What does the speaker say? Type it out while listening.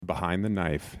Behind the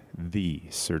Knife, the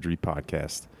surgery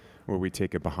podcast, where we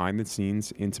take a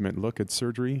behind-the-scenes, intimate look at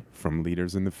surgery from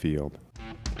leaders in the field.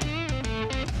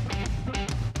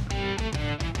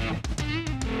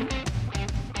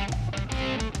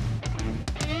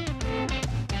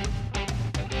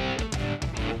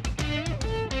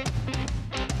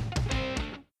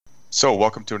 So,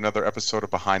 welcome to another episode of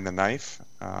Behind the Knife.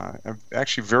 I'm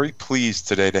actually very pleased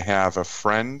today to have a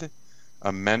friend,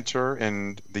 a mentor,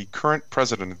 and the current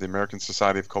president of the American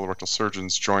Society of Colorectal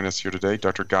Surgeons join us here today,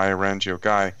 Dr. Guy Arangio.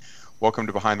 Guy, welcome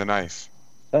to Behind the Knife.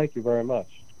 Thank you very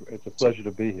much. It's a pleasure to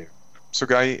be here. So,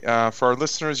 Guy, for our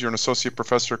listeners, you're an associate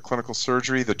professor of clinical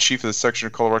surgery, the chief of the section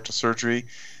of colorectal surgery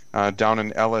down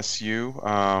in LSU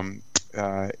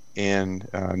in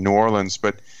New Orleans.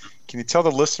 But can you tell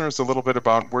the listeners a little bit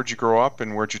about where'd you grow up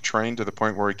and where'd you train to the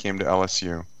point where you came to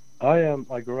LSU?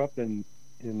 I grew up in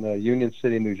Union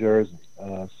City, New Jersey,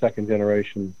 second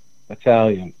generation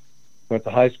Italian. Went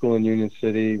to high school in Union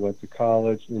City, went to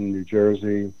college in New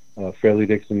Jersey,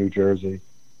 Fairleigh-Dickinson, New Jersey.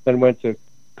 Then went to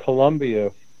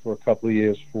Columbia for a couple of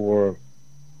years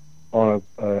on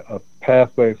a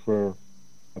pathway for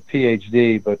a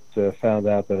PhD, but found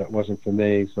out that it wasn't for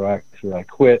me, so I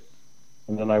quit.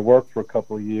 And then I worked for a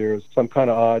couple of years, some kind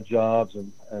of odd jobs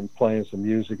and playing some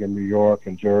music in New York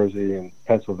and Jersey and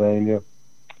Pennsylvania.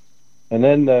 And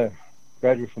then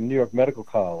graduated from New York Medical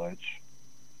College,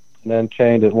 and then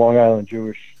trained at Long Island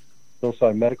Jewish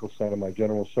Hillside Medical Center, my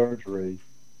general surgery.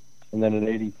 And then in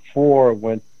 '84,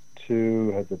 had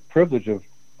the privilege of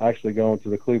actually going to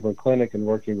the Cleveland Clinic and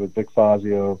working with Vic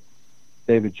Fazio,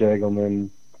 David Jagelman,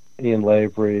 Ian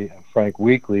Lavery, and Frank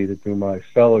Weekly to do my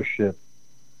fellowship.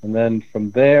 And then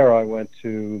from there, I went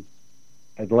to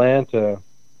Atlanta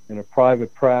in a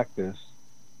private practice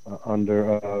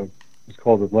it's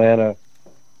called Atlanta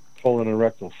Colon and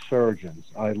Rectal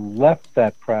Surgeons. I left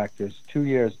that practice 2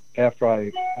 years after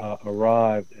I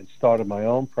arrived and started my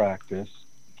own practice,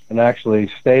 and actually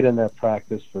stayed in that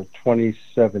practice for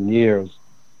 27 years.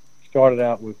 Started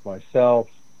out with myself.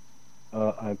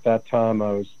 At that time,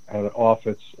 I had an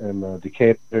office in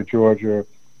Decatur, Georgia,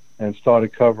 and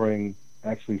started covering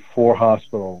actually 4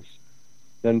 hospitals.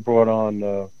 Then brought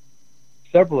on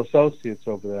several associates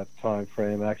over that time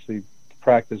frame. Actually, the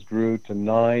practice grew to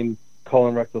 9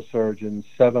 colon rectal surgeons,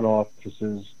 7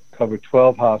 offices, covered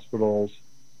 12 hospitals.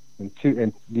 In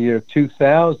the year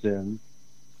 2000,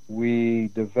 we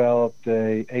developed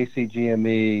a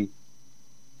ACGME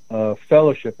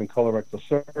fellowship in colorectal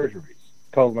surgery.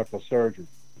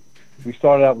 We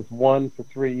started out with 1 for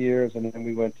 3 years, and then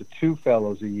we went to 2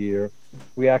 fellows a year.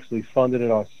 We actually funded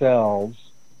it ourselves.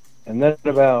 And then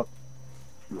about,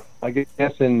 I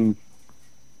guess in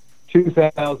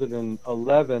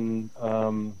 2011,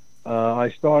 I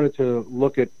started to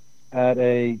look at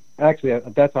actually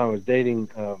at that time I was dating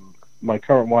my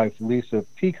current wife, Lisa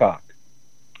Peacock.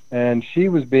 And she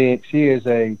is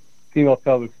a female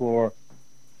pelvic floor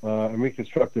and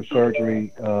reconstructive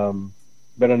surgery,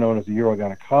 better known as a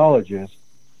urogynecologist,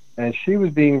 and she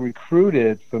was being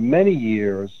recruited for many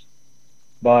years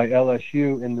by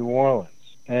LSU in New Orleans.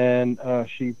 And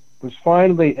she was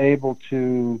finally able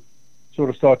to sort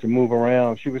of start to move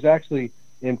around. She was actually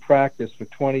in practice for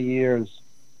 20 years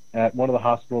at one of the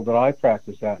hospitals that I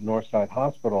practiced at, Northside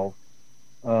Hospital,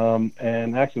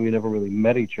 and actually we never really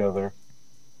met each other.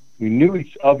 We knew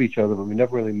of each other, but we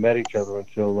never really met each other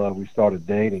until we started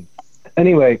dating.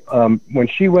 Anyway, when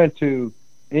she went to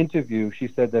interview, she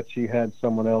said that she had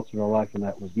someone else in her life, and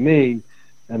that was me.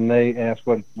 And they asked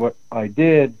what I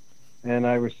did, and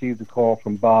I received a call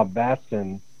from Bob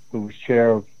Batson, who was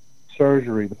chair of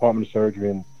surgery, Department of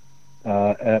Surgery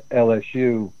at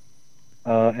LSU.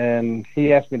 And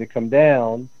he asked me to come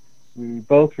down. We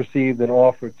both received an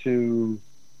offer to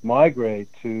migrate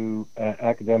to an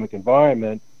academic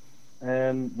environment,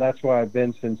 and that's where I've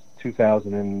been since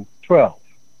 2012.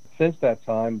 Since that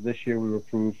time, this year we were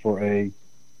approved for a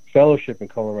fellowship in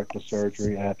colorectal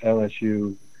surgery at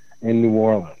LSU in New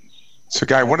Orleans. So,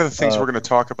 Guy, one of the things we're going to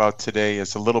talk about today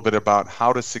is a little bit about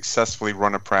how to successfully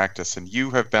run a practice, and you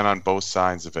have been on both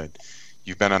sides of it.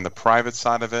 You've been on the private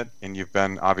side of it, and you've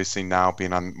been obviously now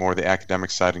being on more the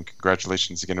academic side, and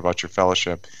congratulations again about your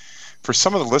fellowship. For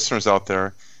some of the listeners out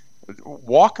there,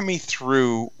 walk me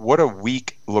through what a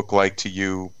week looked like to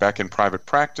you back in private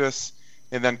practice,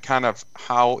 and then kind of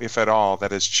how, if at all,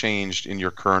 that has changed in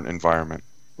your current environment.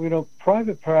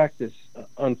 Private practice,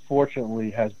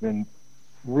 unfortunately, has been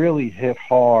really hit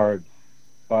hard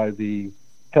by the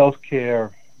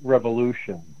healthcare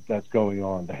revolution that's going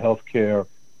on, the healthcare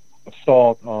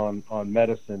assault on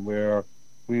medicine, where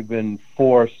we've been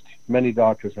forced, many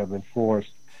doctors have been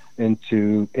forced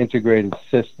into integrated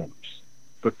systems.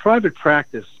 But private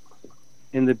practice,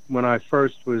 when I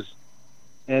first was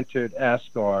entered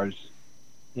ASCRS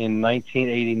in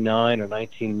 1989 or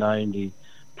 1990,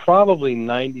 probably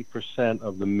 90%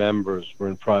 of the members were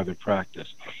in private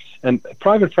practice. And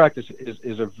private practice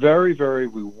is a very, very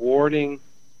rewarding,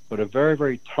 but a very,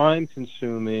 very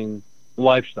time-consuming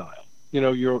lifestyle.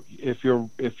 If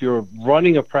you're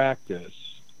running a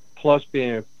practice plus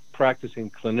being a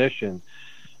practicing clinician,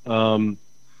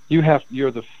 you have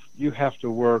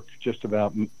to work just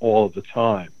about all of the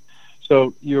time.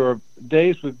 So your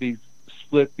days would be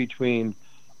split between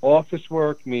office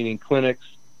work, meaning clinics,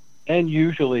 and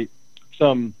usually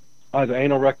some either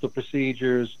anal rectal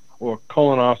procedures or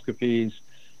colonoscopies.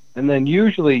 And then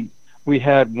usually we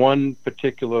had one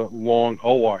particular long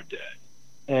OR day.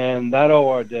 And that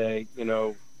OR day,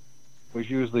 was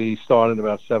usually started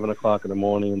about 7 o'clock in the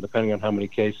morning, and depending on how many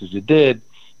cases you did,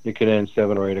 it could end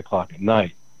 7 or 8 o'clock at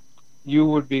night. You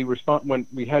would be when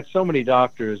we had so many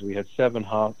doctors, we had seven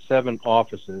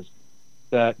offices,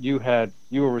 that you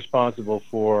were responsible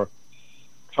for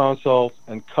consults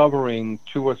and covering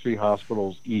 2 or 3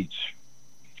 hospitals each,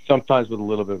 sometimes with a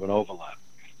little bit of an overlap.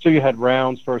 So you had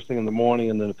rounds first thing in the morning,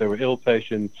 and then if there were ill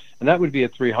patients, and that would be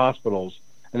at 3 hospitals,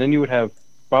 and then you would have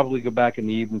probably go back in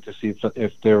the evening to see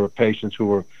if there were patients who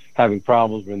were having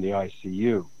problems in the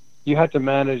ICU. You had to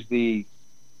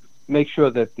make sure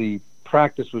that the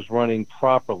practice was running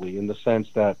properly, in the sense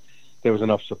that there was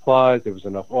enough supplies, there was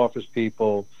enough office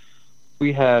people.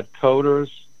 We had coders,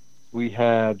 we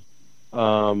had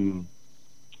a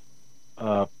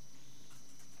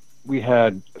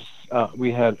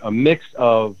mix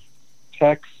of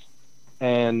techs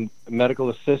and medical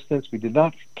assistants. We did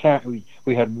not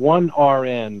we had one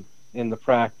RN in the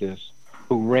practice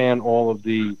who ran all of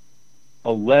the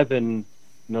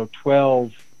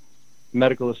 12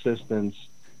 medical assistants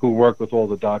who worked with all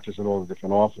the doctors in all the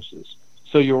different offices.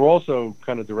 So you're also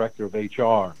kind of director of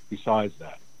HR besides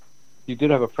that. You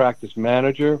did have a practice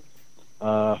manager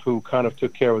who kind of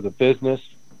took care of the business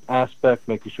aspect,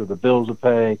 making sure the bills are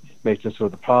paid, making sure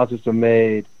deposits are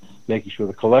made, making sure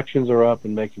the collections are up,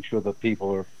 and making sure that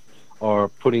people are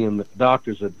putting in, the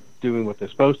doctors are doing what they're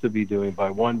supposed to be doing by,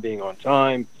 1, being on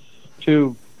time,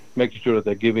 2, making sure that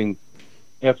they're giving,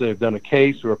 after they've done a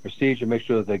case or a procedure, make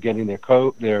sure that they're getting their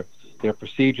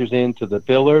procedures into the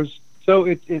billers. So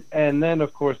and then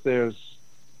of course there's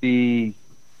the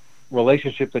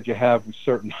relationship that you have with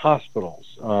certain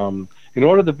hospitals. In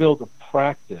order to build a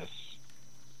practice,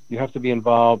 you have to be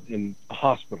involved in a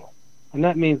hospital. And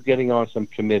that means getting on some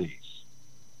committees.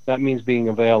 That means being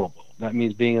available. That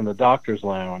means being in the doctor's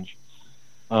lounge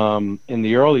in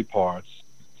the early parts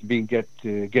to get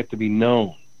to be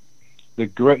known. The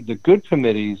good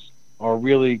committees are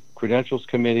really credentials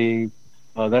committee.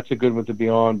 That's a good one to be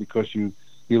on because you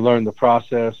learn the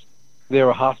process. There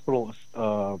are hospital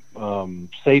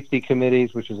safety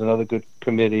committees, which is another good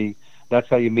committee. That's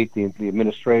how you meet the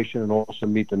administration and also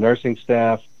meet the nursing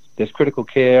staff. There's critical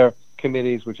care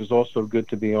committees, which is also good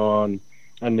to be on.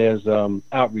 And there's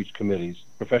outreach committees,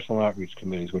 professional outreach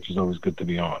committees, which is always good to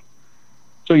be on.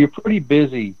 So you're pretty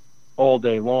busy all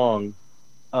day long.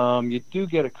 You do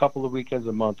get a couple of weekends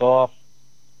a month off.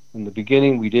 In the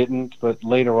beginning, we didn't, but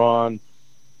later on,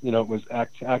 it was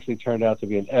actually turned out to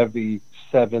be an every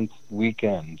 7th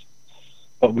weekend.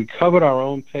 But we covered our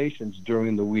own patients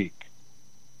during the week.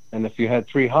 And if you had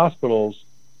 3 hospitals,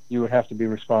 you would have to be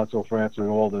responsible for answering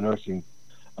all the nursing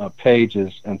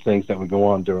pages and things that would go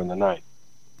on during the night.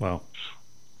 Wow.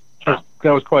 That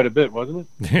was quite a bit, wasn't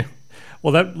it?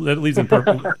 Well, that leads in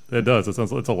perfectly. It does. It's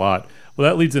a lot. Well,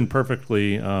 that leads in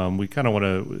perfectly. We kind of want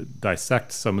to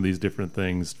dissect some of these different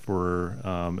things for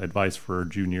advice for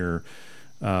new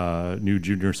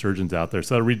junior surgeons out there.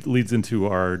 So that leads into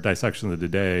our dissection of the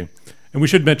day. And we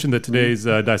should mention that today's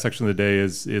dissection of the day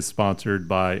is sponsored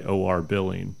by OR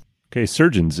Billing. Okay,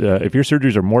 surgeons, if your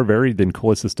surgeries are more varied than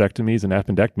cholecystectomies and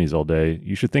appendectomies all day,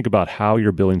 you should think about how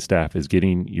your billing staff is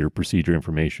getting your procedure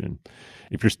information.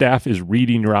 If your staff is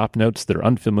reading your op notes, their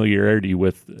unfamiliarity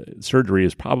with surgery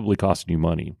is probably costing you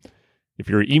money. If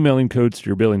you're emailing codes to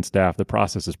your billing staff, the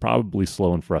process is probably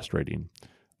slow and frustrating.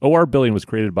 OR Billing was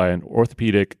created by an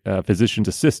orthopedic physician's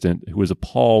assistant who was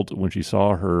appalled when she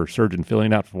saw her surgeon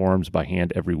filling out forms by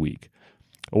hand every week.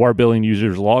 OR Billing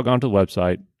users log onto the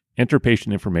website, enter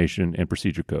patient information and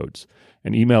procedure codes,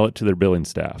 and email it to their billing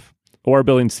staff. OR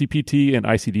Billing's CPT and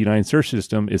ICD-9 search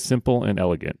system is simple and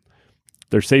elegant.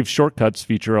 Their Save Shortcuts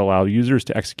feature allow users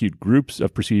to execute groups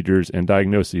of procedures and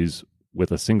diagnoses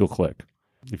with a single click.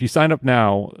 If you sign up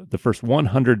now, the first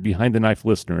 100 Behind the Knife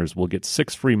listeners will get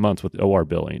 6 free months with OR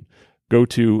Billing. Go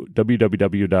to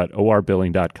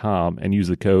www.orbilling.com and use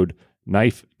the code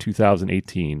KNIFE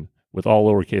 2018, with all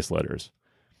lowercase letters.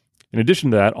 In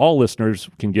addition to that, all listeners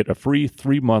can get a free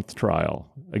 3-month trial.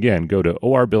 Again, go to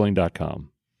orbilling.com.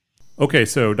 Okay,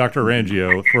 so Dr.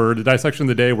 Arangio, for the dissection of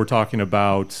the day, we're talking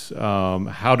about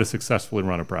how to successfully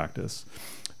run a practice.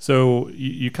 So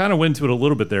you kind of went into it a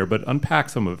little bit there, but unpack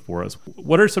some of it for us.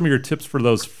 What are some of your tips for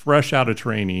those fresh out of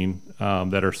training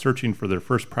that are searching for their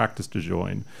first practice to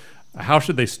join? How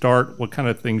should they start? What kind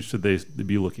of things should they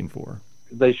be looking for?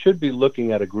 They should be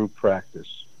looking at a group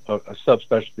practice, a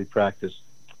subspecialty practice.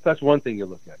 That's one thing you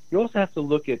look at. You also have to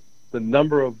look at the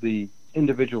number of the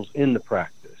individuals in the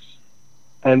practice.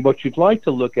 And what you'd like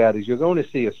to look at is you're going to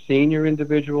see a senior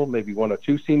individual, maybe 1 or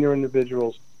 2 senior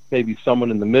individuals, maybe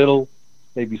someone in the middle,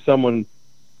 maybe someone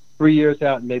 3 years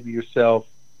out, and maybe yourself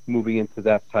moving into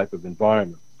that type of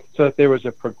environment. So that there is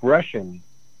a progression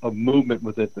of movement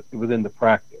within the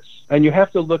practice. And you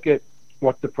have to look at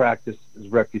what the practice's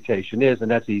reputation is, and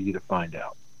that's easy to find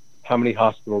out. How many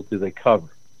hospitals do they cover?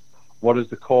 What is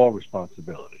the call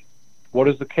responsibility? What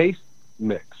is the case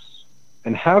mix?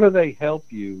 And how do they help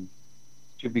you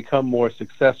to become more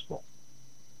successful?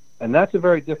 And that's a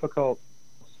very difficult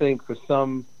thing for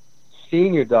some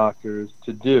senior doctors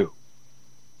to do,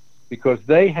 because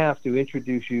they have to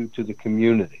introduce you to the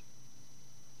community.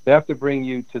 They have to bring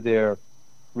you to their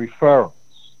referrals.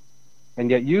 And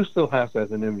yet you still have to,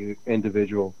 as an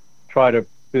individual, try to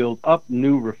build up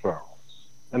new referrals.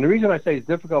 And the reason I say it's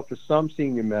difficult for some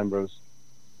senior members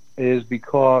is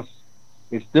because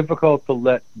it's difficult to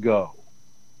let go.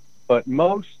 But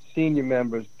most senior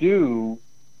members do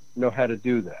know how to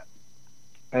do that.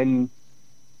 And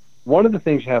one of the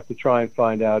things you have to try and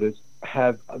find out is,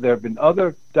 have there been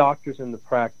other doctors in the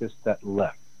practice that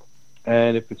left?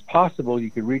 And if it's possible,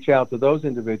 you could reach out to those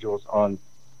individuals on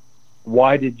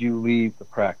why did you leave the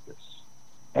practice?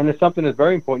 And it's something that's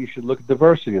very important. You should look at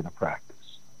diversity of the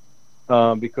practice,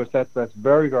 because that's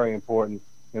very, very important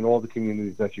in all the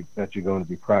communities that you're going to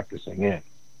be practicing in.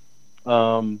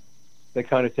 They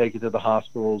kind of take you to the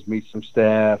hospitals, meet some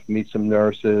staff, meet some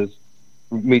nurses,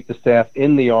 meet the staff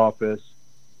in the office.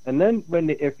 And then when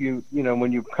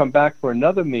you come back for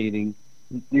another meeting,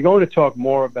 you're going to talk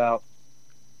more about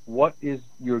what is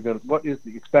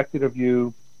expected of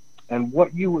you, and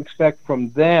what you expect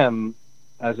from them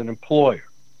as an employer.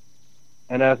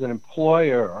 And as an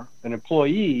employee,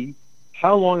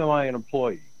 how long am I an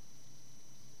employee?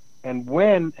 And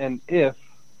when and if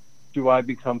do I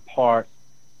become part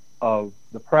of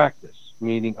the practice,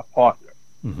 meaning a partner?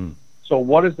 Mm-hmm. So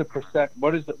what is the process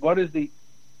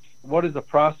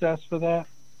for that?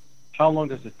 How long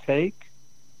does it take?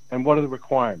 And what are the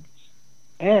requirements?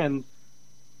 And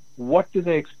what do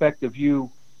they expect of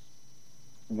you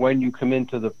when you come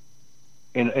into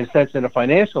in a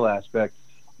financial aspect?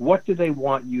 What do they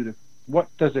want you to, what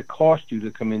does it cost you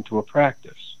to come into a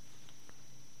practice?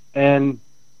 And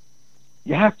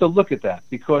you have to look at that,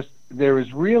 because there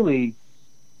is really,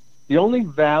 the only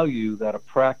value that a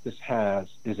practice has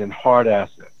is in hard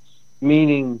assets,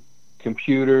 meaning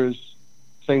computers,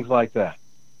 things like that,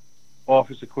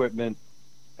 office equipment,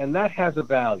 and that has a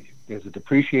value. There's a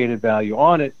depreciated value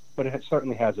on it, but it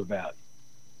certainly has a value.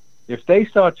 If they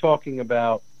start talking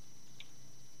about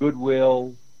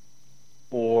goodwill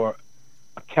or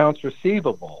accounts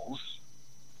receivables,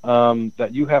 that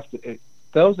you have to,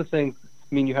 those are things,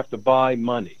 you have to buy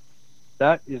money.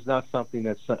 That is not something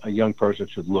that a young person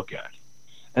should look at.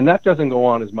 And that doesn't go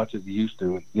on as much as it used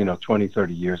to, 20,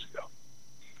 30 years ago.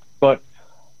 But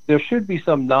there should be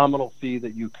some nominal fee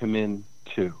that you come in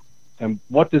to. And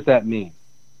what does that mean?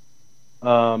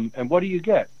 And what do you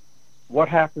get? What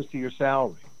happens to your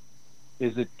salary?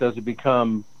 Is it a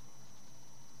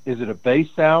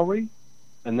base salary?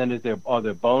 And then are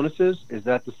there bonuses? Is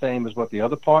that the same as what the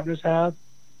other partners have?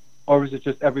 Or is it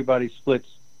just everybody splits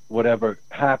whatever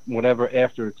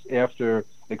after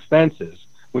expenses,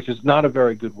 which is not a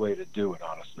very good way to do it,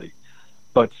 honestly.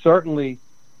 But certainly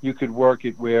you could work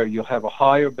it where you'll have a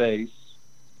higher base,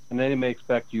 and then they may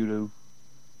expect you to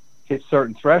hit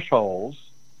certain thresholds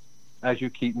as you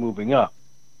keep moving up.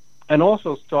 And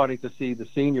also starting to see the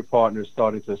senior partners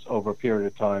starting to, over a period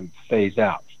of time, phase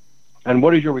out. And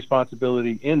what is your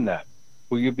responsibility in that?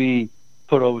 Will you be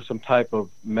put over some type of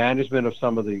management of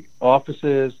some of the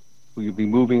offices? Will you be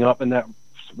moving up in that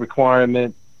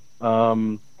requirement?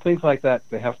 Things like that.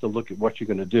 They have to look at what you're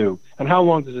going to do. And how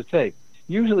long does it take?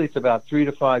 Usually it's about 3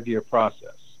 to 5 year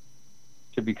process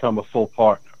to become a full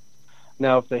partner.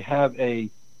 Now, if they have a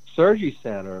surgery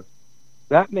center,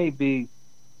 that may be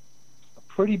a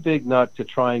pretty big nut to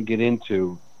try and get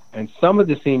into. And some of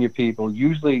the senior people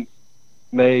usually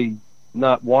may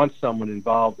not want someone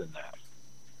involved in that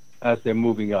as they're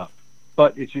moving up.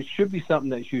 but it should be something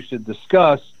that you should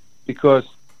discuss, because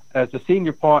as the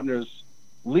senior partners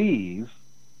leave,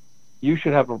 you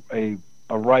should have a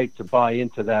right to buy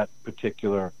into that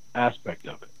particular aspect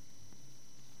of it.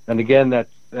 And again, that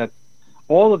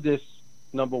all of this,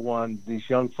 number one, these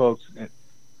young folks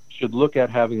should look at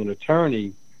having an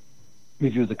attorney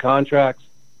review the contracts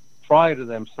prior to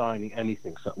them signing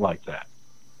anything like that.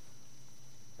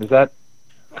 Is that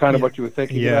kind of what you were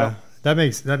thinking about? That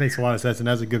makes a lot of sense, and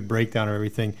that's a good breakdown of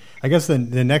everything. I guess the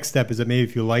next step is that maybe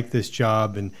if you like this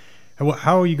job, and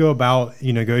how you go about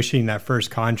negotiating that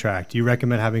first contract. Do you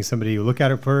recommend having somebody look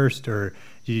at it first, or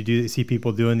do you see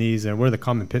people doing these? And what are the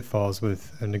common pitfalls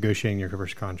with negotiating your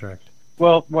first contract?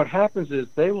 Well, what happens is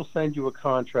they will send you a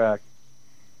contract,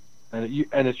 and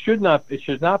it should not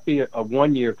be a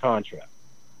 1-year contract.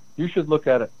 You should look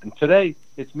at it, and today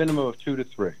it's minimum of 2 to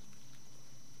 3.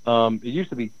 It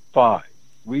used to be 5.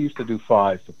 We used to do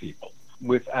 5 for people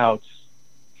with outs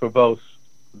for both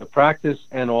the practice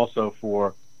and also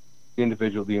for the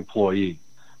individual, the employee.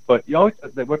 But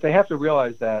what they have to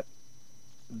realize that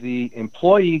the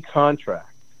employee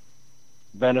contract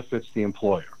benefits the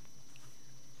employer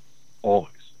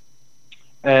always.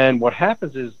 And what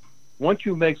happens is, once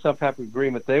you make some type of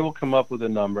agreement, they will come up with a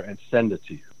number and send it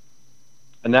to you.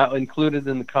 And that included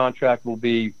in the contract will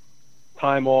be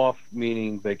time off,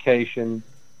 meaning vacation,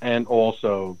 and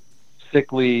also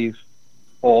sick leave,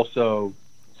 also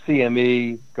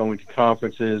CME, going to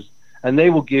conferences, and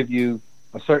they will give you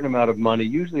a certain amount of money,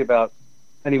 usually about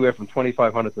anywhere from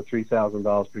 $2,500 to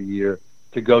 $3,000 per year,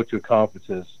 to go to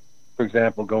conferences. For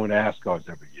example, going to ASCRS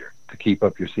every year to keep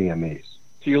up your CMEs.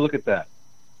 So you look at that.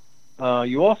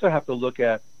 You also have to look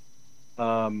at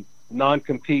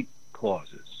non-compete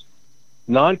clauses.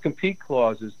 Non-compete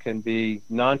clauses can be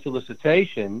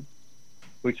non-solicitation,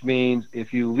 which means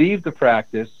if you leave the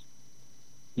practice,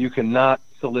 you cannot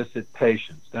solicit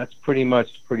patients. That's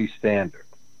pretty standard.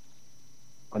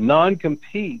 A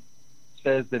non-compete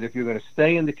says that if you're going to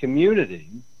stay in the community,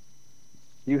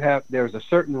 there's a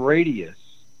certain radius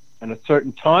and a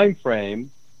certain time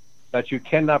frame that you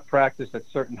cannot practice at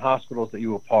certain hospitals that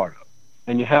you were part of.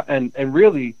 And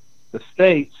really the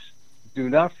states do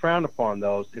not frown upon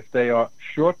those if they are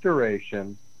short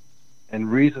duration and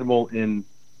reasonable in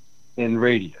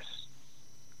radius.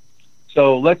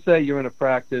 So let's say you're in a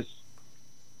practice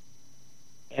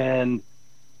and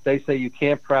they say you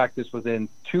can't practice within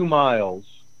 2 miles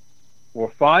or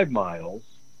 5 miles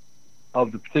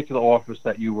of the particular office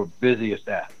that you were busiest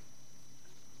at.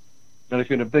 And if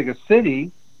you're in a bigger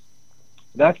city,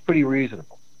 that's pretty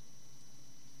reasonable.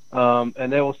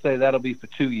 And they will say that'll be for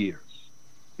 2 years.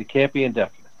 It can't be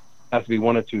indefinite. It has to be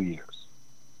 1 or 2 years.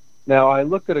 Now, I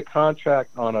looked at a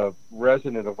contract on a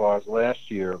resident of ours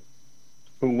last year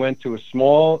who went to a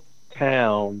small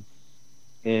town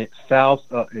in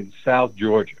South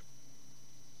Georgia.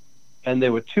 And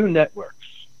there were 2 networks.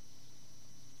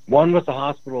 One was the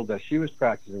hospital that she was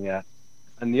practicing at,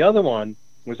 and the other one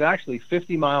was actually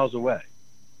 50 miles away,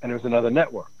 and it was another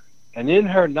network. And in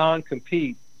her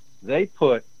non-compete, they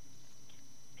put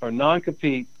her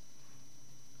non-compete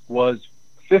was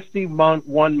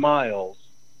 51 miles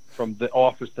from the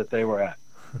office that they were at.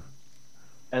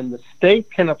 And the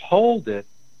state can uphold it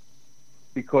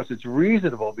because it's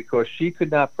reasonable, because she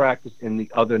could not practice in the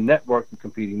other network, the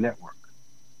competing network.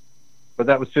 But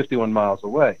that was 51 miles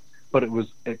away. But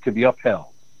it could be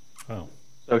upheld. Oh.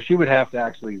 So she would have to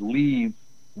actually leave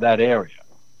that area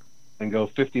and go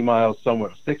 50 miles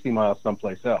somewhere, 60 miles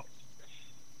someplace else.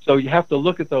 So you have to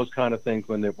look at those kind of things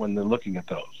when they're looking at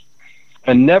those.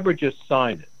 And never just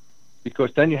sign it,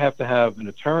 because then you have to have an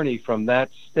attorney from that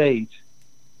state,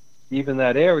 even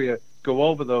that area, go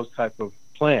over those type of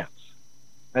plans.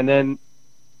 And then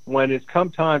when it's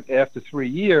come time after 3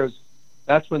 years,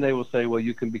 that's when they will say, well,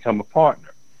 you can become a partner.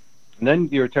 And then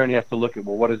your attorney has to look at,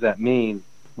 well, what does that mean?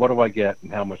 What do I get,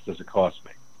 and how much does it cost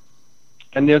me?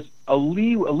 And there's a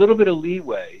little bit of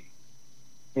leeway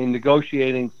in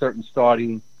negotiating certain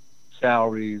starting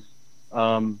salaries,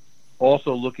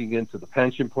 also looking into the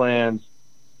pension plans,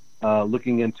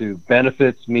 looking into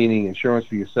benefits, meaning insurance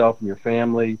for yourself and your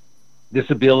family,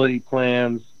 disability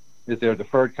plans. Is there a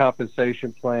deferred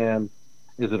compensation plan?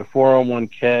 Is it a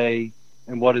 401k?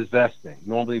 And what is vesting?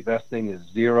 Normally vesting is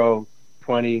 0,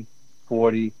 20,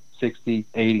 40, 60,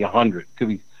 80, 100. It could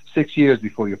be 6 years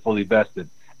before you're fully vested.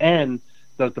 And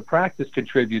does the practice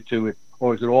contribute to it,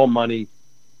 or is it all money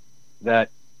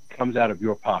that comes out of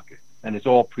your pocket? And it's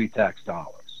all pre-tax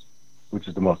dollars, which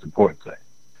is the most important thing.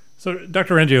 So,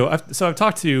 Dr. Rengio, I've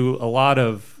talked to a lot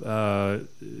of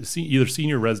either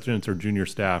senior residents or junior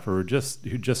staff who just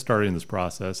started in this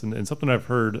process, and something I've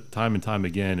heard time and time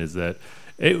again is that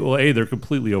they're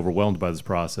completely overwhelmed by this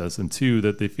process, and two,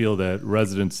 that they feel that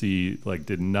residency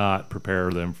did not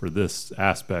prepare them for this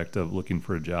aspect of looking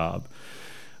for a job.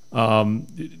 Can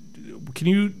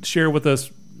you share with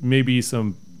us maybe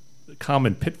some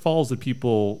common pitfalls that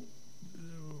people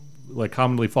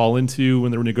commonly fall into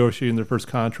when they're negotiating their first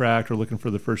contract or looking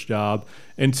for the first job?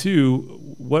 And two,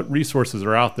 what resources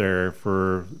are out there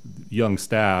for young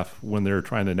staff when they're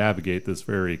trying to navigate this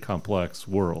very complex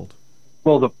world?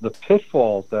 Well, the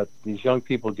pitfalls that these young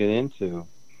people get into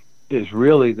is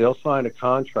really they'll sign a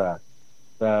contract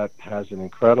that has an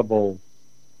incredible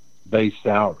base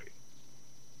salary.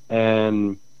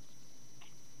 And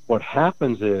what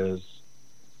happens is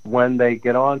when they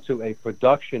get onto a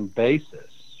production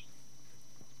basis,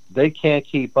 they can't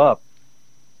keep up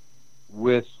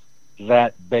with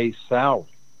that base salary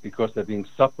because they're being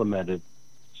supplemented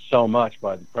so much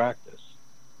by the practice.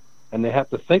 And they have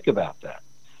to think about that.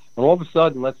 And all of a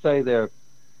sudden, let's say they're,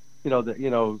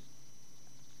 colorectal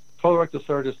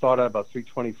surgeons start out about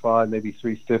 325, maybe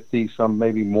 350, some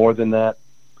maybe more than that.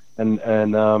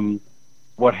 And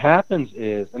what happens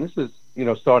is, and this is,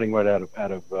 starting right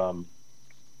out of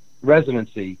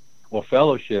residency or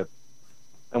fellowship,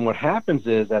 and what happens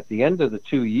is at the end of the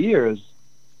 2 years,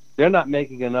 they're not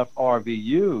making enough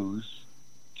RVUs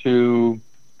to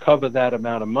cover that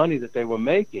amount of money that they were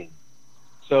making.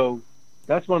 So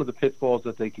that's one of the pitfalls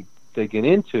that they get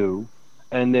into,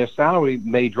 and their salary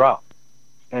may drop.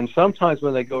 And sometimes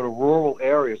when they go to rural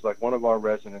areas, like one of our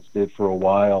residents did for a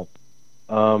while,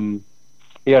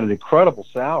 he had an incredible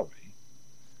salary.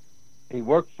 He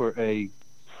worked for a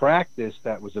practice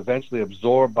that was eventually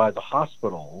absorbed by the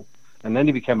hospital, and then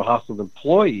he became a hospital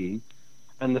employee,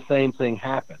 and the same thing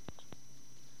happened.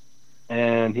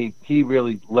 And he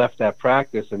really left that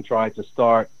practice and tried to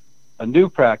start a new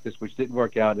practice, which didn't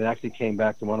work out, and actually came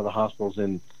back to one of the hospitals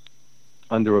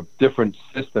under a different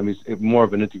system. He's more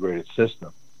of an integrated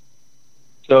system.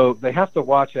 So they have to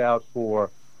watch out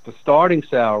for the starting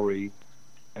salary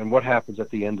and what happens at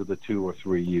the end of the 2 or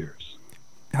 3 years.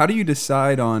 How do you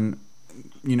decide on,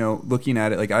 looking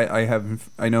at it?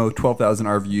 I know 12,000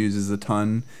 RVUs is a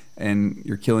ton, and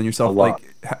you're killing yourself. A lot.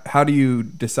 How do you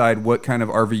decide what kind of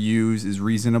RVUs is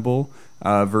reasonable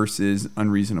versus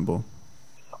unreasonable?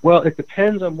 Well, it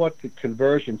depends on what the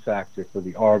conversion factor for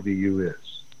the RVU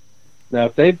is. Now,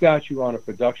 if they've got you on a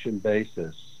production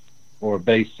basis or a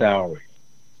base salary,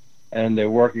 and they're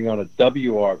working on a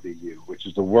WRVU, which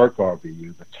is the work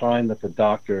RVU, the time that the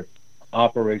doctor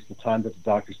operates, the time that the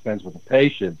doctor spends with the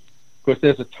patient. Of course,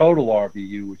 there's a total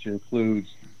RVU, which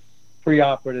includes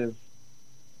preoperative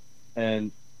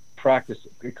and practice.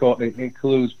 It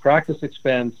includes practice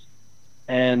expense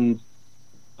and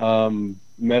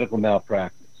medical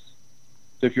malpractice.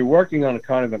 So if you're working on a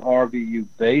kind of an RVU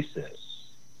basis,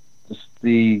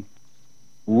 the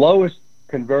lowest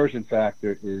conversion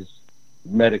factor is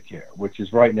Medicare, which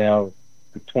is right now,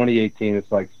 for 2018,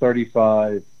 it's like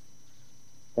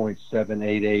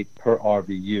 35.788 per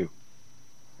RVU.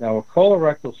 Now, a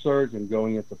colorectal surgeon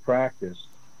going into practice,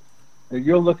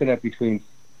 you're looking at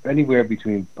anywhere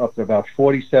between up to about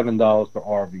 $47 per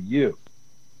RVU.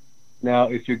 Now,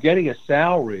 if you're getting a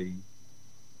salary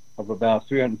of about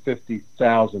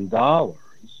 $350,000,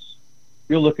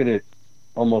 you're looking at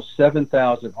almost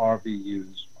 7,000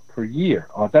 RVUs per year.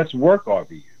 That's work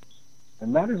RVUs.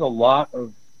 And that is a lot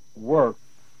of work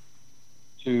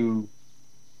to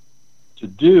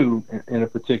do in a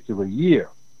particular year.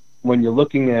 When you're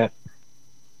looking at,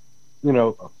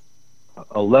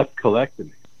 a left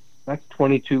colectomy, that's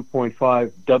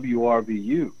 22.5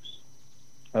 WRVUs.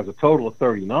 Has a total of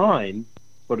 39,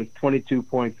 but it's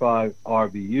 22.5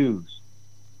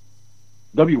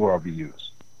 WRVUs.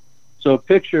 So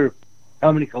picture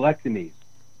how many colectomies,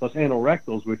 plus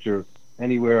anorectals, which are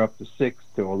anywhere up to 6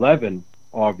 to 11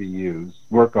 RVUs,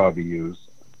 work RVUs,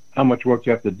 how much work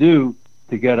you have to do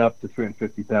to get up to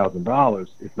 $350,000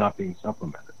 if not being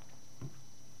supplemented.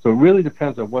 So it really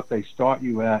depends on what they start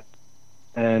you at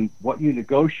and what you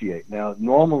negotiate. Now,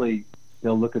 normally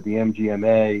they'll look at the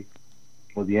MGMA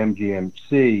or the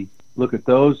MGMC, look at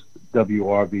those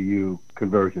WRVU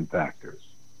conversion factors.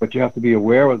 But you have to be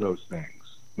aware of those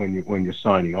things when you're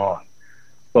signing on.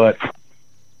 But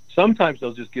sometimes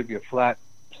they'll just give you a flat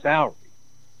salary.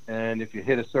 And if you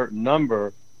hit a certain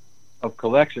number of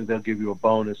collections, they'll give you a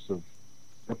bonus of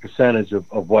a percentage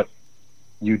of what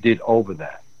you did over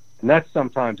that. And that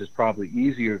sometimes is probably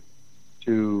easier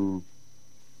to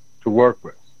work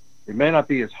with. It may not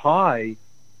be as high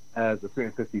as the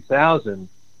 350,000,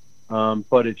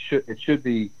 but it should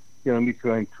be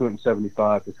between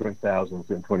 275 to 300,000 and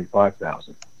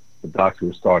 325,000. The doctor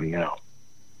was starting out.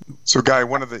 So, Guy,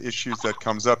 one of the issues that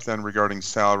comes up then regarding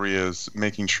salary is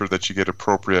making sure that you get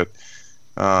appropriate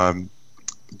um,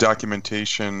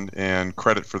 documentation and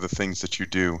credit for the things that you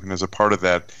do. And as a part of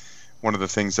that, one of the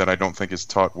things that I don't think is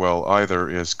taught well either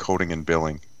is coding and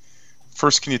billing.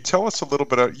 First, can you tell us a little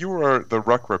bit? You are the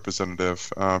RUC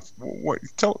representative.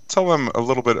 Tell them a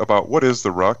little bit about what is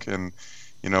the RUC, and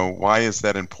why is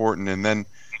that important? And then,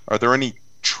 are there any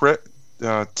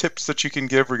tips that you can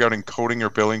give regarding coding or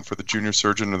billing for the junior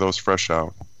surgeon or those fresh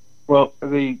out? Well,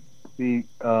 the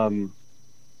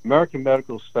American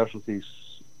Medical Specialties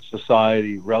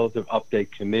Society Relative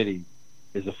Update Committee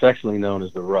is affectionately known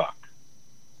as the RUC,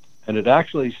 and it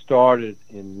actually started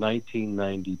in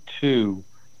 1992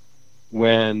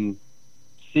 when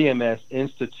CMS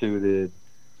instituted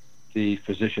the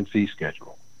physician fee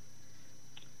schedule.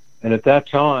 And at that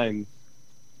time,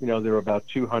 there were about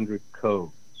 200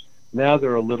 codes. Now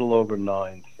there are a little over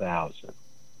 9,000.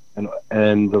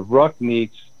 And the RUC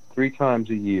meets 3 times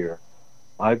a year.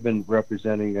 I've been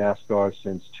representing ASCAR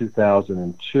since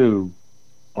 2002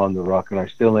 on the RUC, and I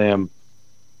still am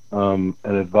an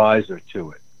advisor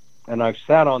to it. And I've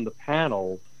sat on the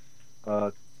panel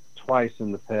twice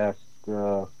in the past,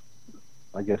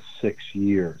 6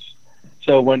 years.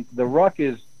 So when the RUC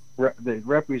it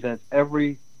represents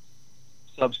every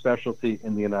subspecialty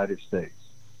in the United States,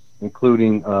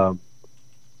 including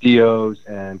DOs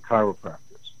and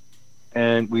chiropractors.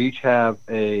 And we each have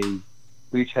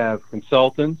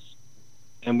consultants,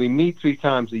 and we meet 3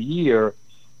 times a year.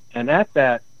 And at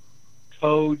that,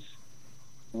 codes,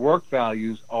 work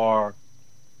values are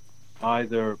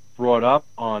either brought up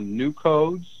on new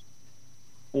codes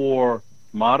or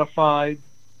modified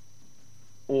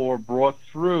or brought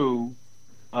through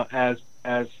as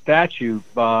statute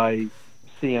by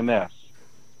CMS,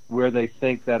 where they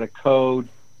think that a code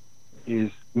is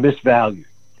misvalued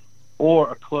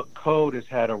or a code has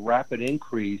had a rapid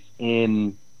increase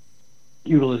in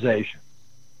utilization.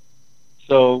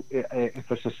 So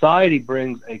if a society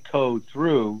brings a code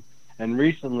through, and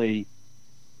recently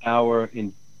our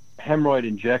hemorrhoid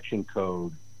injection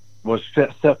code was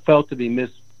felt to be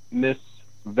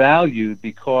misvalued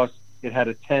because it had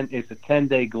it's a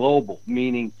 10-day global,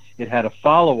 meaning it had a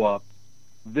follow-up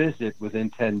visit within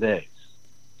 10 days.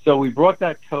 So we brought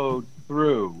that code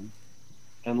through,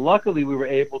 and luckily we were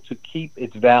able to keep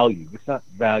its value. It's not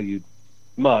valued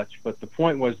much, but the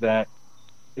point was that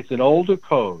it's an older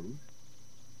code,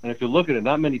 and if you look at it,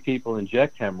 not many people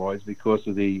inject hemorrhoids because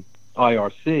of the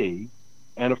IRC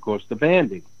and, of course, the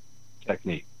banding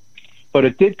technique. But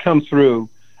it did come through,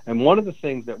 and one of the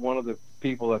things that one of the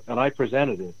people, and I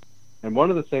presented it, and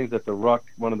one of the things that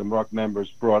one of the RUC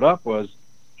members brought up was,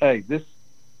 hey,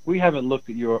 we haven't looked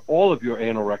at all of your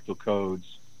anorectal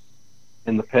codes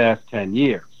in the past 10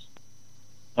 years.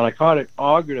 And I kind of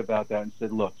argued about that and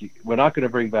said, look, we're not going to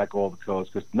bring back all the codes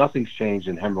because nothing's changed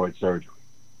in hemorrhoid surgery.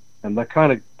 And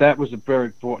that was a very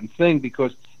important thing,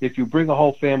 because if you bring a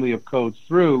whole family of codes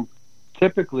through,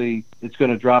 typically it's going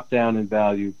to drop down in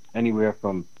value anywhere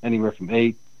from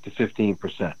 8 to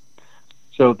 15%.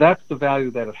 So that's the value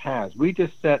that it has. We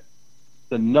just set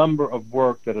the number of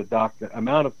work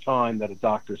amount of time that a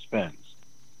doctor spends.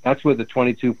 That's where the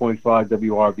 22.5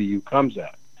 WRVU comes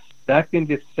at. That can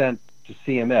get sent to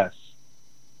CMS,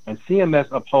 and CMS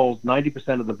upholds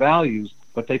 90% of the values,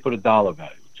 but they put a dollar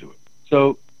value to it.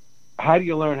 So how do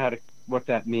you learn what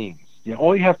that means?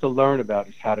 All you have to learn about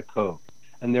is how to code.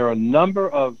 And there are a number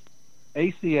of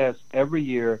ACS every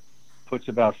year puts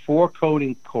about 4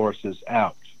 coding courses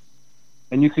out.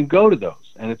 And you can go to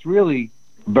those, and it's really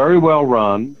very well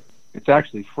run. It's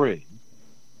actually free.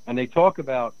 And they talk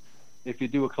about if you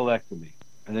do a colectomy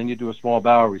and then you do a small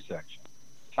bowel resection,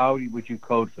 how would you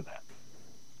code for that?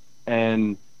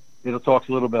 And it'll talk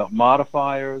a little about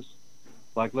modifiers.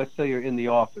 Like, let's say you're in the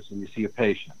office and you see a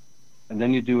patient, and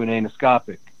then you do an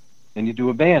anoscopic, and you do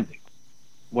a banding.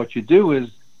 What you do is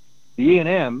the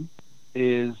E&M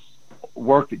is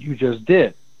work that you just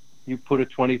did. You put a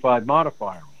 25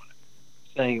 modifier on it,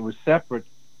 saying it was separate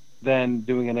than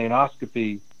doing an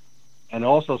anoscopy and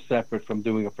also separate from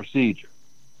doing a procedure.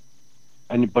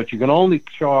 But you can only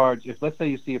charge if, let's say,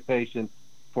 you see a patient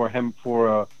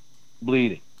for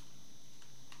bleeding.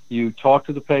 You talk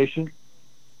to the patient,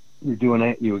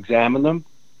 you examine them,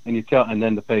 and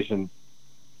then the patient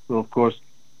will, of course,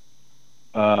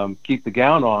 keep the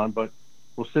gown on, but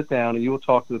we'll sit down and you will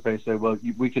talk to the patient and say, well,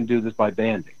 we can do this by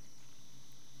banding.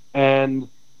 And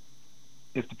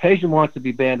if the patient wants to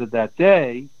be banded that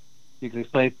day, you can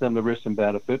explain to them the risks and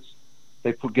benefits.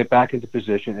 They get back into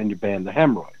position and you band the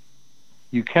hemorrhoid.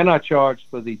 You cannot charge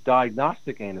for the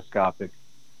diagnostic anoscopic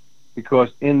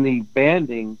because in the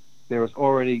banding, there is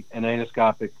already an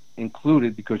anoscopic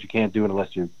included because you can't do it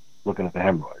unless you're looking at the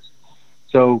hemorrhoids.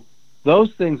 So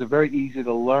those things are very easy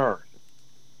to learn.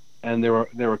 And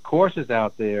there are courses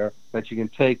out there that you can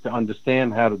take to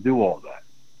understand how to do all that.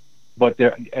 But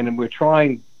we're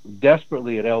trying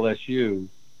desperately at LSU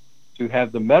to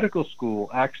have the medical school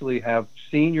actually have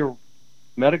senior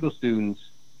medical students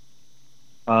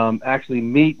actually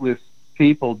meet with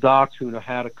people, docs who know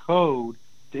how to code,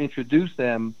 to introduce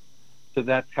them to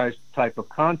that type of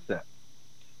concept.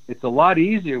 It's a lot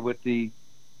easier with the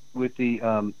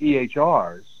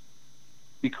EHRs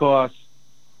because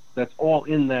that's all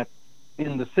in the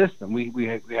system. We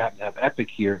have to have Epic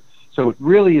here, so it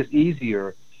really is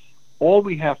easier. All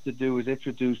we have to do is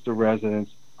introduce the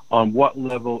residents on what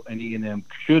level an E&M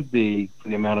should be for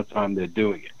the amount of time they're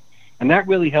doing it, and that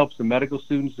really helps the medical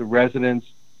students, the residents,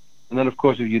 and then of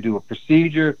course if you do a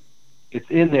procedure, it's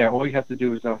in there. All you have to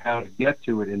do is know how to get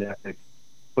to it in Epic.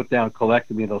 Put down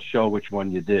colectomy, it'll show which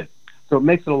one you did. So it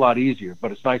makes it a lot easier,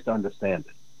 but it's nice to understand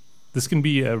it. This can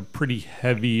be a pretty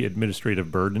heavy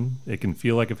administrative burden. It can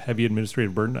feel like a heavy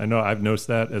administrative burden. I know I've noticed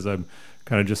that as I'm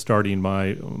kind of just starting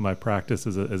my practice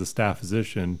as a staff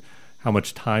physician, how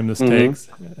much time this takes,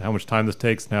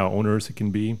 and how onerous it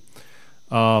can be.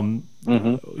 One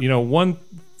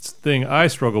thing I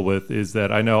struggle with is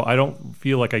that I know I don't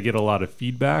feel like I get a lot of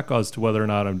feedback as to whether or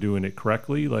not I'm doing it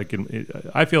correctly.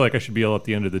 I feel like I should be able at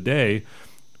the end of the day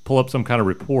pull up some kind of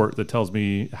report that tells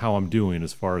me how I'm doing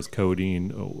as far as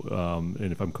coding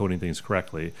and if I'm coding things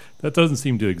correctly. That doesn't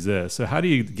seem to exist. So how do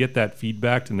you get that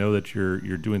feedback to know that you're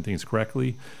doing things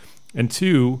correctly? And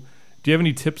two, do you have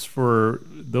any tips for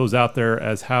those out there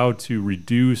as how to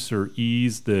reduce or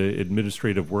ease the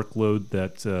administrative workload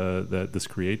that this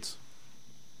creates?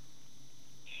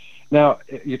 Now,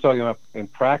 you're talking about in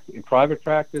private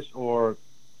practice or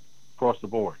across the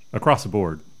board? Across the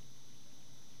board.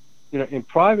 In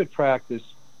private practice,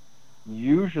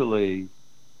 usually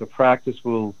the practice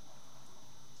will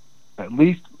at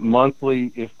least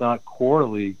monthly, if not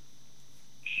quarterly,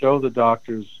 show the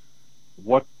doctors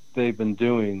what they've been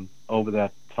doing over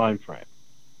that time frame.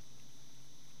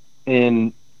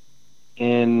 In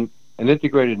an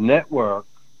integrated network,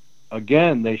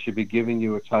 again, they should be giving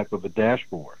you a type of a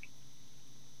dashboard.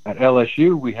 At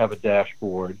LSU, we have a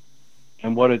dashboard,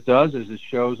 and what it does is it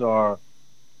shows our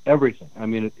everything. I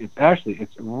mean,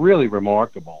 it's really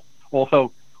remarkable.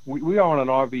 Although we are on an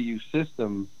RVU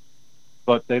system,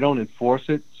 but they don't enforce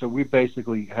it, so we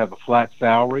basically have a flat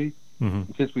salary.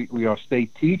 Mm-hmm. Since we are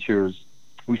state teachers,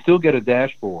 we still get a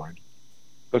dashboard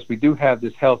because we do have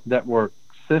this health network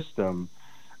system,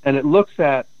 and it looks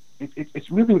at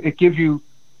it gives you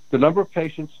the number of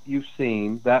patients you've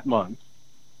seen that month,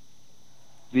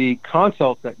 the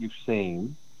consults that you've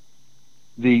seen,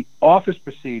 the office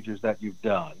procedures that you've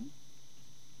done,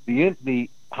 the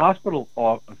hospital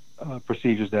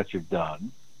procedures that you've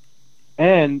done,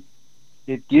 and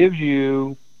it gives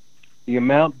you the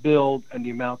amount billed and the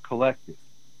amount collected.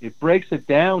 It breaks it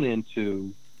down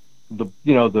into the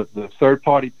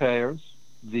third-party payers,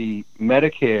 the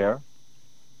Medicare,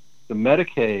 the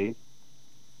Medicaid,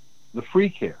 the free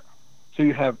care. So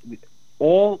you have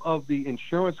all of the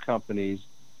insurance companies,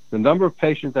 the number of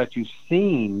patients that you've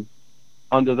seen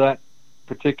under that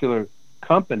particular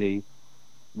company,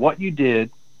 what you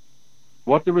did,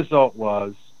 what the result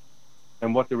was,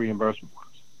 and what the reimbursement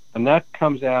was. And that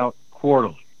comes out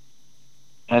quarterly.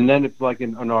 And then it's like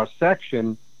in our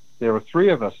section, there are 3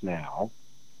 of us now,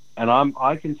 and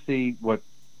I can see what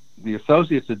the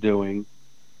associates are doing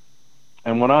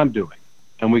and what I'm doing.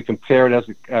 And we compare it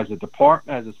as a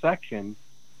department, as a section,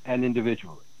 and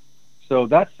individually. So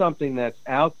that's something that's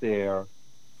out there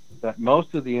that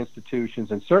most of the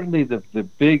institutions, and certainly the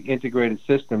big integrated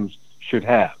systems, should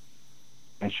have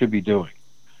and should be doing.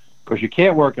 Because you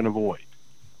can't work in a void.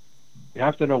 You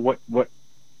have to know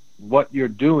what you're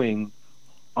doing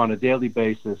on a daily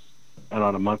basis and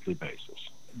on a monthly basis.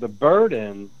 The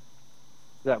burden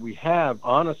that we have,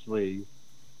 honestly,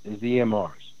 is the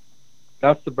EMRs.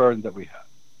 That's the burden that we have.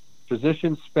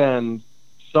 Physicians spend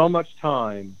so much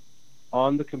time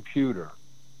on the computer,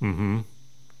 mm-hmm.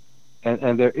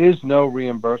 and there is no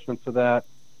reimbursement for that.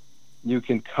 You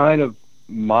can kind of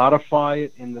modify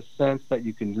it in the sense that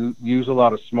you can use a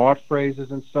lot of smart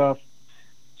phrases and stuff.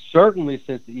 Certainly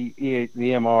since the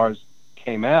EMRs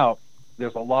came out,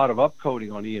 there's a lot of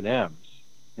upcoding on E&Ms.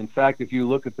 In fact, if you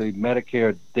look at the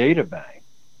Medicare data bank,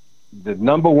 the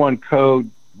number one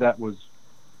code that was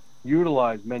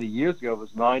utilized many years ago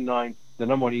was the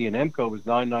number one E&M code was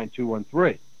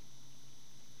 99213.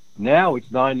 Now it's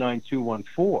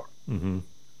 99214, mm-hmm.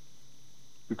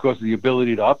 because of the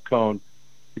ability to upcode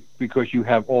because you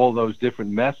have all those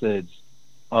different methods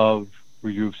of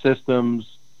review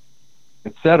systems,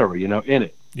 etc., in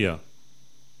it. Yeah.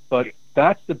 But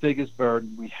that's the biggest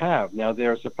burden we have. Now,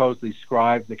 there are supposedly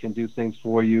scribes that can do things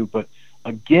for you, but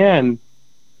again,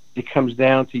 it comes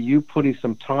down to you putting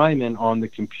some time in on the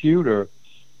computer,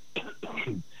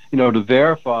 to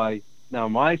verify, now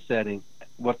my setting,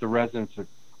 what the residents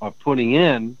are putting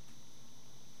in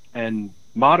and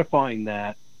modifying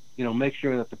that, make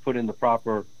sure that they put in the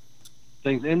proper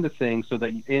things in the thing so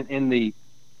that in the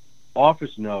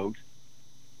office note,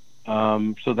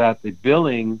 so that the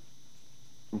billing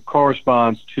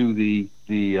corresponds to the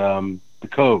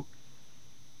code.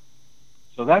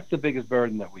 So that's the biggest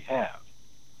burden that we have.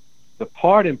 The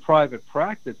part in private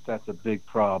practice that's a big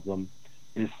problem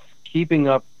is keeping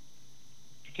up,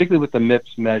 particularly with the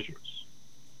MIPS measures.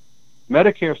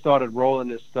 Medicare started rolling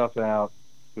this stuff out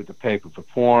with the pay for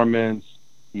performance,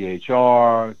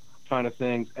 EHR kind of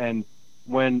things, and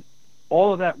when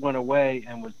all of that went away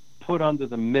and was put under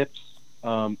the MIPS,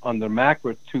 under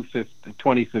MACRA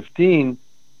 2015,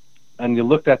 and you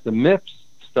looked at the MIPS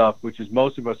stuff, which is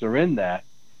most of us are in that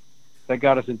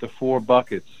got us into 4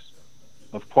 buckets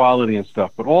of quality and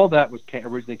stuff. But all that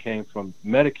originally came from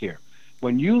Medicare.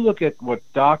 When you look at what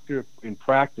doctor in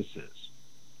practice is,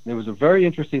 there was a very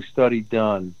interesting study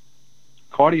done,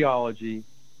 cardiology,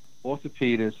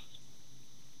 orthopedists,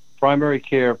 primary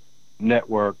care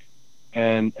network,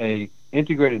 and a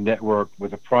integrated network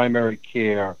with a primary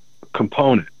care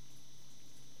component.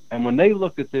 And when they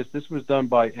looked at this was done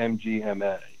by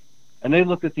MGMA, and they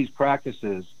looked at these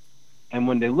practices, and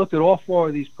when they looked at all 4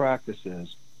 of these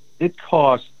practices, it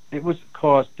cost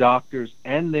doctors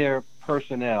and their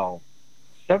personnel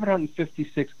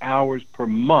 756 hours per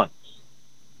month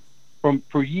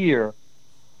per year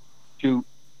to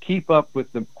keep up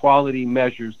with the quality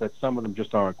measures that some of them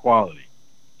just aren't quality.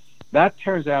 That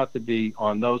turns out to be,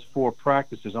 on those 4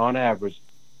 practices, on average,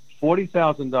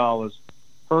 $40,000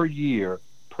 per year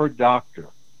per doctor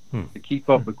to keep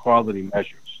up with quality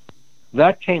measures.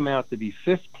 That came out to be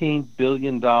 $15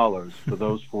 billion for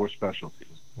those 4 specialties.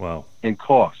 Wow. In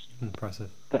cost. Impressive.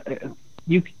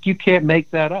 You can't make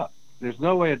that up. There's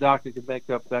no way a doctor could make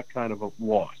up that kind of a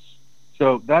loss.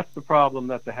 So that's the problem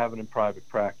that they're having in private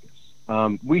practice.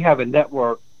 We have a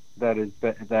network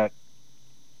that,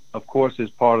 of course, is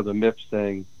part of the MIPS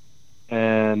thing,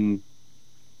 and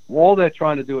all they're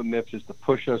trying to do at MIPS is to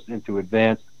push us into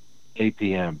advanced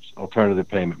APMs, alternative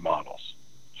payment models.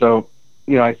 So,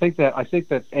 I think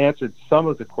that's answered some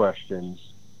of the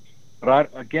questions, but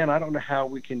I don't know how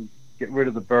we can get rid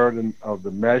of the burden of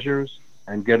the measures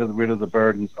and get rid of the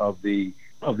burdens of the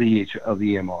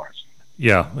EMRs.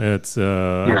 Yeah, it's.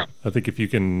 I think if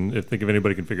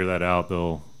anybody can figure that out,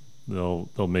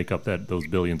 they'll make up those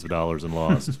billions of dollars in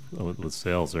loss with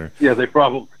sales there. Yeah, they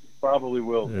probably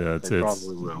will. Yeah,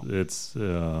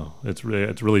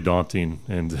 it's really daunting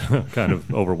and kind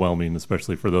of overwhelming,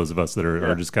 especially for those of us that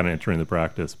are just kind of entering the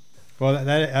practice. Well,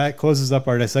 that closes up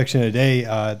our dissection today.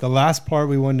 The last part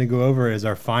we wanted to go over is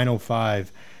our final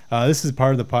 5. This is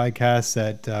part of the podcast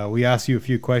that we ask you a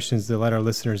few questions to let our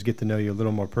listeners get to know you a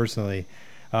little more personally.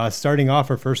 Starting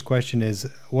off, our first question is,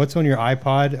 what's on your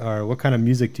iPod, or what kind of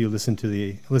music do you listen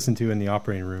to in the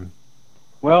operating room?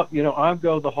 Well, I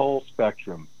go the whole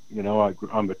spectrum.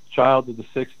 I'm a child of the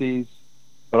 60s,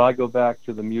 but I go back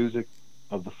to the music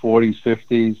of the 40s,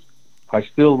 50s. I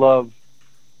still love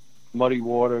Muddy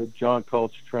Water, John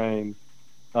Coltrane.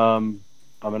 I'm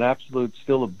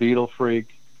still a Beatle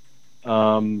freak.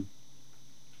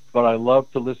 But I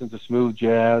love to listen to smooth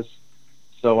jazz.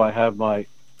 So I have I'm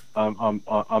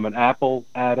an Apple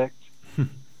addict.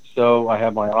 So I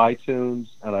have my iTunes,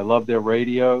 and I love their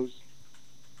radios.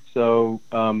 So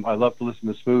I love to listen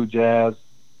to smooth jazz.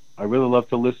 I really love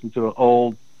to listen to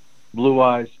old Blue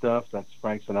Eyes stuff. That's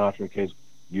Frank Sinatra, in case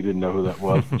you didn't know who that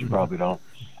was, but you probably don't.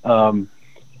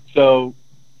 So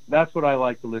that's what I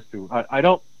like to listen to. I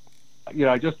don't,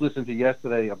 I just listened to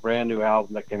yesterday a brand new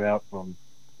album that came out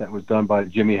that was done by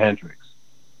Jimi Hendrix.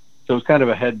 So it's kind of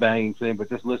a head-banging thing, but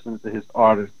just listening to his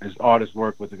artist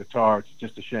work with the guitar, it's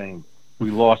just a shame. We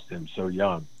lost him so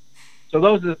young. So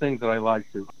those are the things that I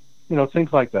like to,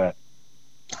 things like that.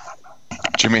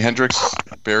 Jimi Hendrix,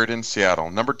 buried in Seattle.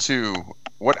 Number 2,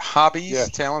 what hobbies,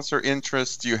 talents, or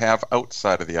interests do you have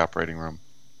outside of the operating room?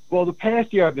 Well, the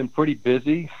past year I've been pretty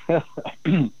busy,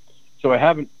 so I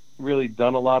haven't really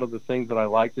done a lot of the things that I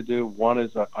like to do. One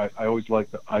is I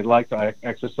like to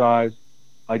exercise.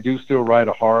 I do still ride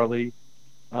a Harley.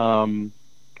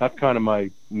 That's kind of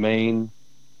my main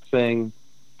thing.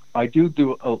 I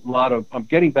do a lot of. I'm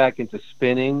getting back into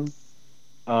spinning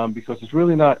because it's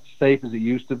really not safe as it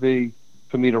used to be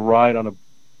for me to ride on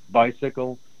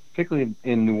bicycle, particularly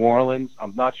in New Orleans.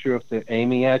 I'm not sure if they're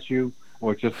aiming at you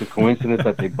or it's just a coincidence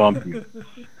that they bump you.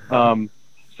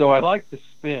 So I like to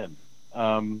spin.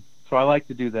 So I like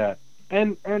to do that.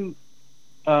 And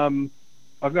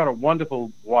I've got a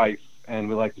wonderful wife, and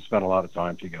we like to spend a lot of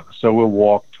time together. So we'll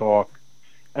walk, talk,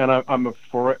 and I'm a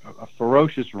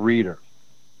ferocious reader.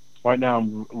 Right now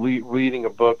I'm reading a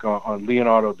book on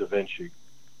Leonardo da Vinci.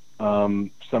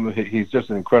 He's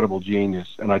just an incredible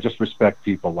genius, and I just respect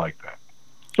people like that.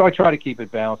 So I try to keep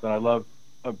it balanced, and I love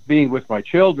being with my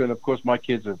children. Of course, my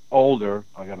kids are older.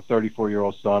 I got a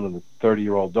 34-year-old son and a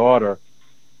 30-year-old daughter.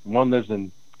 One lives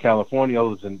in California,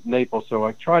 lives in Naples, so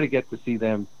I try to get to see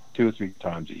them 2 or 3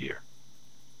 times a year.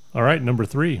 All right, number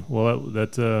 3. Well,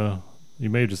 that you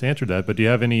may have just answered that, but do you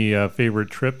have any favorite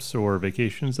trips or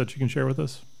vacations that you can share with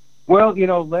us? Well,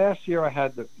 last year I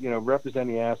had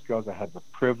representing ASCOS, I had the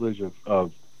privilege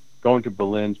of going to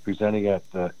Berlin, presenting at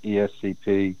the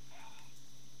ESCP,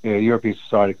 European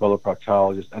Society of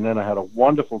Coloproctologists, and then I had a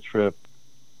wonderful trip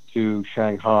to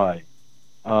Shanghai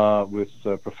with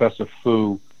Professor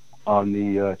Fu on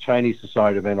the Chinese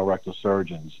Society of Anorectal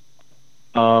Surgeons.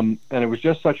 And it was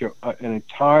just such an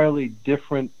entirely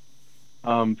different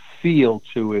feel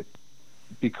to it,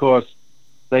 because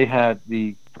they had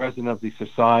the president of the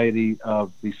Society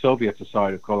of the Soviet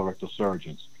Society of Colorectal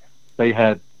Surgeons. They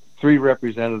had 3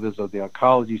 representatives of the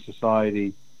Oncology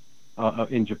Society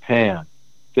in Japan.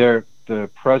 They're the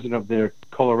president of their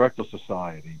Colorectal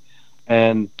Society,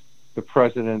 and the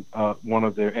president of one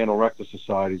of their anorectal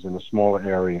societies in a smaller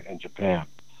area in Japan.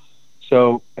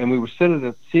 So, and we were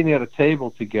sitting at a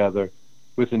table together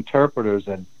with interpreters,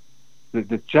 and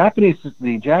the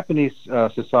Japanese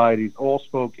societies all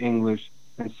spoke English,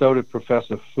 and so did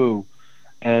Professor Fu.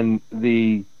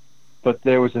 But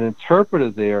there was an interpreter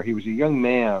there. He was a young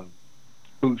man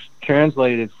who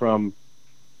translated from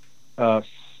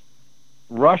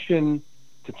Russian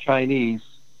to Chinese,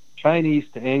 Chinese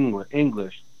to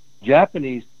English,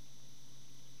 Japanese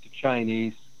to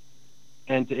Chinese,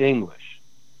 and to English.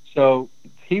 So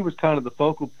he was kind of the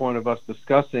focal point of us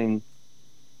discussing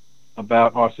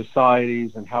about our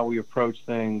societies and how we approach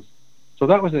things. So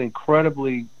that was an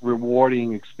incredibly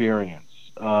rewarding experience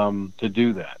to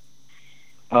do that.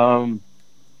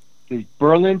 The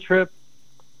Berlin trip,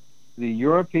 the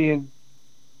European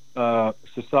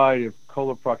Society of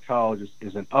Coloproctologists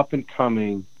is an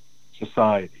up-and-coming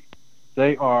society.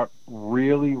 They are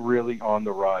really, really on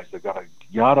the rise. They've got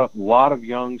a lot of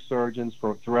young surgeons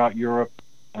throughout Europe,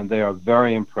 and they are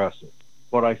very impressive.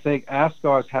 What I think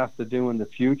ASCOS has to do in the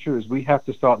future is we have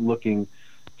to start looking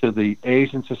to the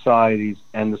Asian societies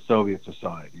and the Soviet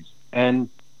societies and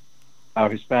our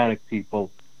Hispanic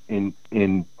people in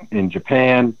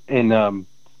Japan, in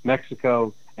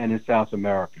Mexico, and in South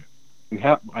America.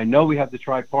 I know we have the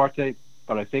tripartite,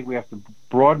 but I think we have to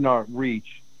broaden our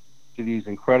reach to these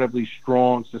incredibly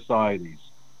strong societies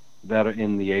that are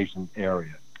in the Asian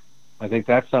area. I think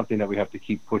that's something that we have to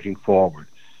keep pushing forward,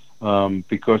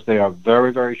 because they are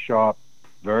very, very sharp,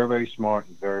 very, very smart,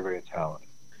 and very, very talented.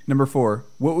 Number 4,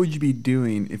 what would you be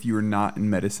doing if you were not in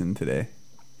medicine today?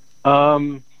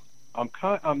 I'm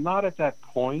not at that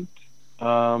point.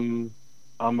 I'm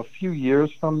a few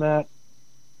years from that,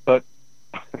 but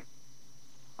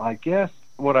I guess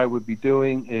what I would be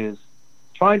doing is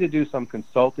trying to do some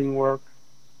consulting work,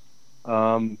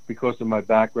 because of my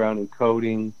background in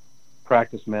coding,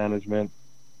 practice management.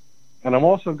 And I'm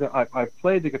also I've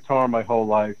played the guitar my whole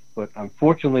life, but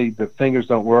unfortunately the fingers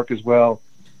don't work as well.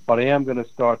 But I am going to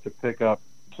start to pick up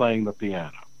playing the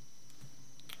piano.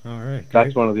 All right.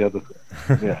 That's one of the other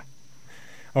things. Yeah.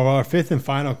 Well, our 5th and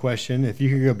final question: if you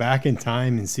could go back in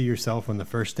time and see yourself on the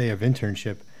first day of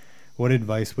internship, what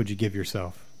advice would you give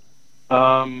yourself?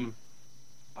 I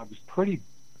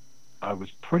was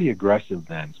pretty aggressive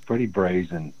then. It's pretty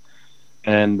brazen,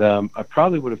 and I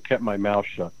probably would have kept my mouth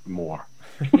shut more,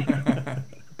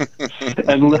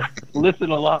 and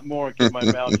listen a lot more and keep my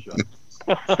mouth shut.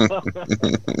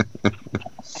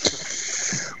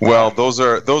 Well, those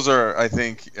are I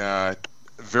think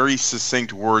very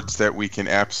succinct words that we can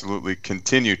absolutely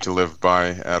continue to live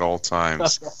by at all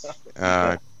times.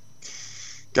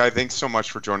 Guy, thanks so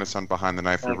much for joining us on Behind the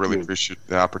Knife. We really appreciate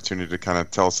the opportunity to kind of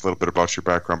tell us a little bit about your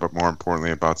background, but more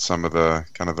importantly about some of the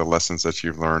kind of the lessons that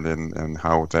you've learned and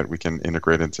how that we can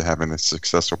integrate into having a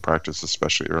successful practice,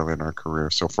 especially early in our career.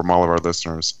 So from all of our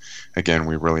listeners, again,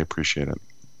 we really appreciate it.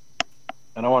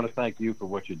 And I want to thank you for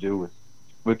what you do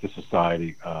with the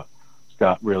society,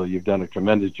 Scott. Really, you've done a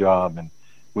tremendous job, and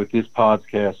with this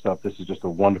podcast stuff, this is just a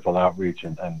wonderful outreach.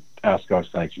 And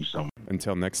ASCOS, thank you so much.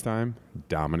 Until next time,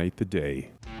 dominate the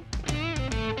day.